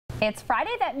It's Friday.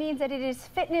 That means that it is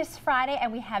Fitness Friday,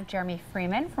 and we have Jeremy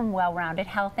Freeman from Well-Rounded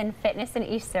Health and Fitness in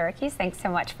East Syracuse. Thanks so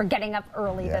much for getting up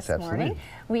early this morning.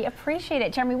 We appreciate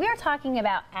it. Jeremy, we are talking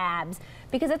about abs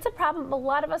because it's a problem a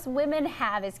lot of us women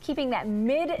have, is keeping that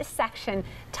midsection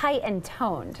tight and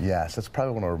toned. Yes, that's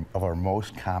probably one of our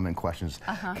most common questions.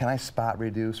 Can I spot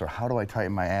reduce, or how do I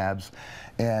tighten my abs?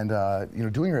 And you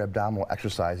know, doing your abdominal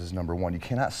exercise is number one. You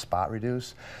cannot spot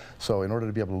reduce. So in order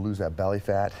to be able to lose that belly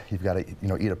fat, you've got to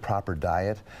eat a proper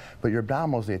diet. But your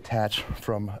abdominals, they attach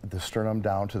from the sternum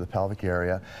down to the pelvic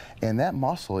area. And that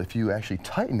muscle, if you actually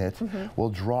tighten it, will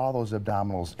draw those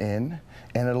abdominals in,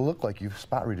 and it'll look like you've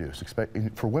spot reduced.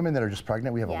 For women that are just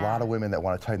pregnant, we have a lot of women that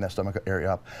want to tighten that stomach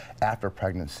area up after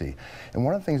pregnancy. And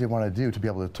one of the things they want to do to be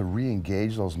able to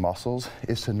re-engage those muscles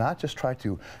is to not just try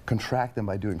to contract them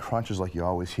by doing crunches like you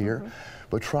always hear,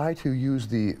 but try to use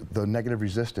the negative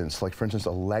resistance, like for instance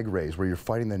a leg raise, where you're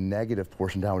fighting the negative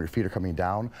portion down when your feet are coming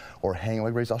down, or hanging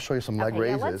leg raise. I'll show you some leg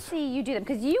raises. Let's see you do them,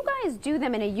 because you guys do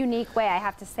them in a unique way, I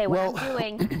have to say. When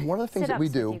I'm doing one of the things that we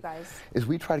do is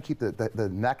we try to keep the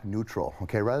neck neutral,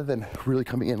 okay? Rather than really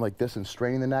coming in like this and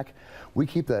straining the neck, we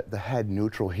keep the head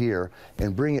neutral here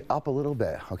and bring it up a little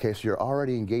bit, okay? So you're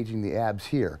already engaging the abs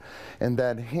here. And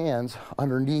then hands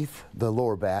underneath the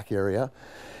lower back area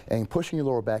and pushing your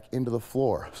lower back into the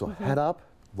floor. So head up,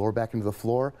 lower back into the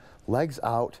floor, legs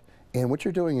out, and what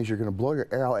you're doing is you're going to blow your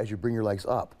air out as you bring your legs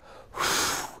up.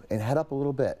 And head up a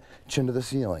little bit, chin to the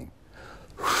ceiling.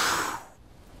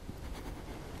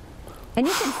 And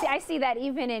you can see, I see that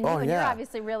even in you, and you're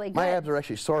obviously really good. My abs are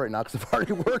actually sore right now because I've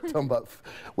already worked them, but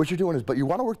what you're doing is, you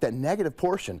want to work that negative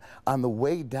portion on the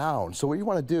way down. So what you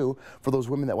want to do for those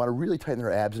women that want to really tighten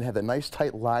their abs and have that nice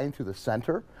tight line through the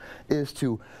center is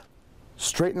to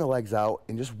straighten the legs out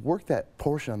and just work that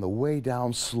portion on the way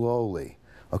down slowly.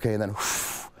 Okay, and then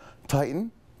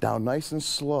tighten, down nice and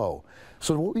slow.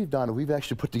 So what we've done, we've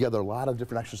actually put together a lot of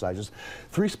different exercises,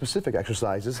 3 specific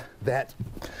exercises that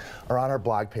are on our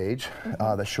blog page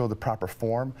that show the proper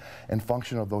form and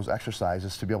function of those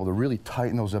exercises to be able to really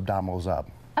tighten those abdominals up.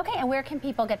 Okay, and where can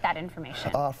people get that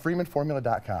information?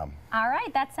 FreemanFormula.com. All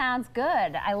right, that sounds good.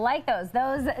 I like those.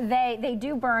 Those, they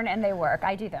do burn and they work.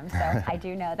 I do them, so I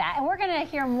do know that. And we're going to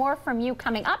hear more from you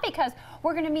coming up, because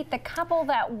we're going to meet the couple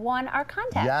that won our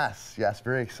contest. Yes, yes,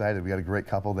 very excited. We got a great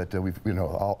couple that we've,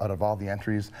 out of all the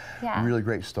entries, really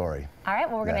great story. All right,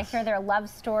 well, we're going to hear their love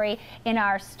story in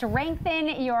our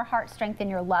Strengthen Your Heart, Strengthen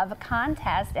Your Love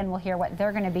contest, and we'll hear what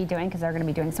they're going to be doing, because they're going to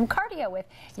be doing some cardio with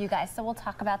you guys. So we'll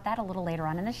talk about that a little later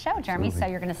on in the show, Jeremy. So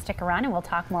you're going to stick around, and we'll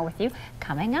talk more with you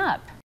coming up.